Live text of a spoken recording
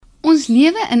Ons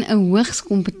lewe in 'n hoogs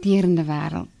kompeterende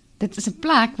wêreld. Dit is 'n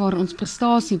plek waar ons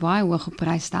prestasie baie hoog op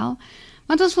prys stel,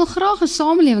 want ons wil graag 'n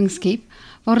samelewing skep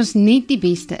waar ons net die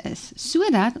beste is,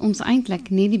 sodat ons eintlik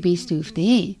net die beste hoef te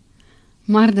hê.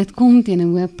 Maar dit kom teen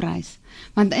 'n hoë prys,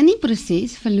 want in die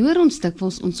proses verloor ons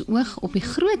dikwels ons oog op die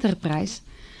groter prys,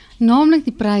 naamlik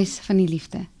die prys van die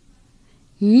liefde.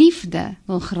 Liefde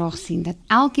wil graag sien dat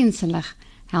elkeen se lig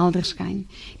helder skyn,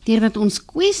 deurdat ons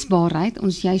kwesbaarheid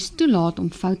ons juist toelaat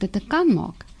om foute te kan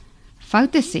maak.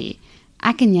 Foute sê,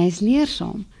 ek en jy is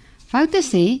leersaam. Foute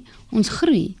sê, ons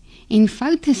groei. En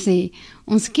foute sê,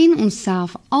 ons ken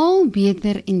onsself al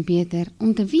beter en beter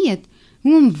om te weet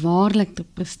hoe om waarlik te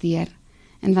presteer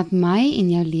en wat my en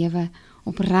jou lewe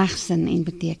opreg sin en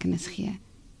betekenis gee.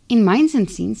 En myns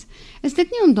insiens is dit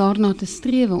nie om daarna te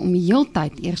strewe om die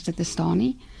heeltyd eerste te staan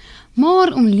nie,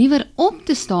 maar om liewer op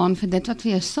te staan vir dit wat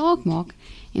vir jou saak maak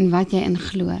en wat jy in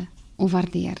glo of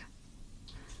waardeer.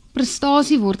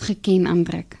 Prestasie word geken aan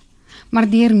druk, maar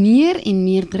deur meer en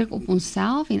meer druk op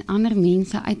onsself en ander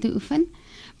mense uit te oefen,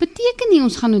 beteken nie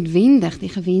ons gaan noodwendig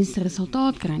die gewenste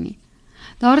resultaat kry nie.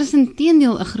 Daar is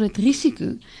inteendeel 'n groot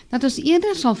risiko dat ons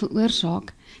eerder sal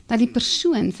veroorsaak dat die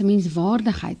persoon se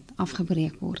menswaardigheid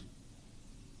afgebreek word.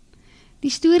 Die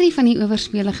storie van die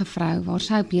owerspelige vrou waar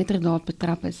sy op heterdaad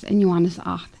betrap is in Johannes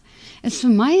 8 is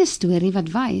vir my 'n storie wat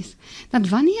wys dat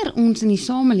wanneer ons in die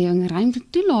samelewing ruimte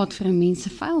toelaat vir 'n mens se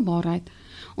feilbaarheid,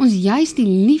 ons juis die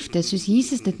liefde soos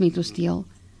Jesus dit met ons deel,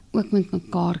 ook met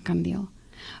mekaar kan deel.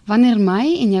 Wanneer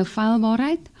my en jou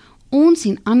feilbaarheid ons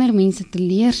en ander mense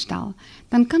teleurstel,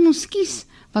 dan kan ons kies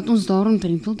wat ons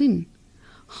daaromtrent wil doen.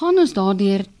 Gaan ons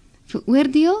daardeur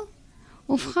veroordeel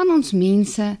of gaan ons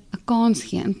mense 'n kans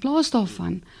gee in plaas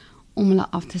daarvan om hulle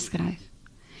af te skryf?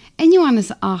 In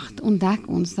Johannes 8 ontdek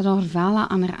ons dat daar wel 'n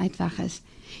ander uitweg is,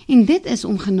 en dit is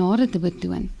om genade te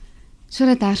betoon,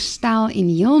 sodat herstel en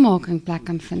heelmaking plek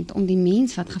kan vind om die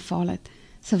mens wat gefaal het,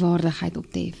 sy waardigheid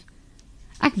op te hef.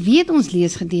 Ek weet ons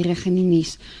lees gedurig in die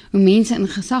nuus hoe mense in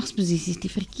gesagsposisies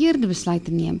die verkeerde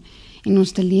besluite neem en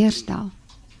ons teleurstel.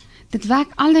 Dit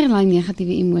wek allerlei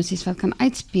negatiewe emosies wat kan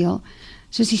uitspeel,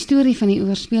 soos die storie van die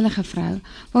owerspelige vrou,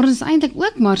 waar ons eintlik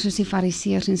ook maar soos die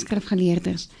fariseërs en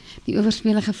skrifgeleerdes die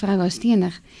owerspelige vrou wou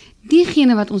stenig,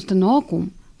 diegene wat ons te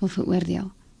nakom wil veroordeel.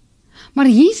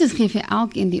 Maar Jesus gee vir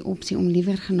elkeen die opsie om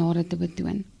liewer genade te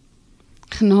betoon.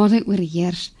 Genade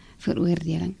oorheers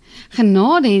veroordeling.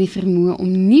 Genade het die vermoë om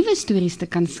nuwe stories te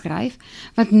kan skryf,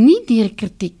 wat nie deur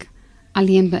kritiek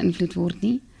alleen beïnvloed word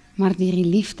nie, maar deur die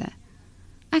liefde.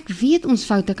 Ek weet ons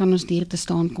foute kan ons deur te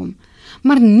staan kom,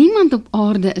 maar niemand op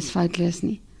aarde is foutloos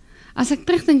nie. As ek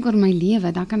terugdink oor my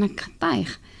lewe, dan kan ek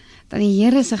getuig dat die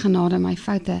Here se genade my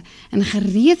foute in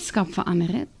gereedskap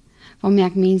verander het, waarmee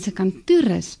ek mense kan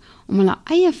toerus om hulle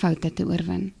eie foute te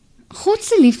oorwin. God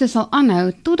se liefde sal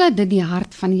aanhou totdat dit die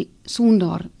hart van die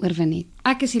sondaar oorwin het.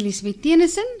 Ek is Elisabeth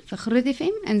Tennyson vir Groot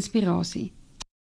FM Inspirasie.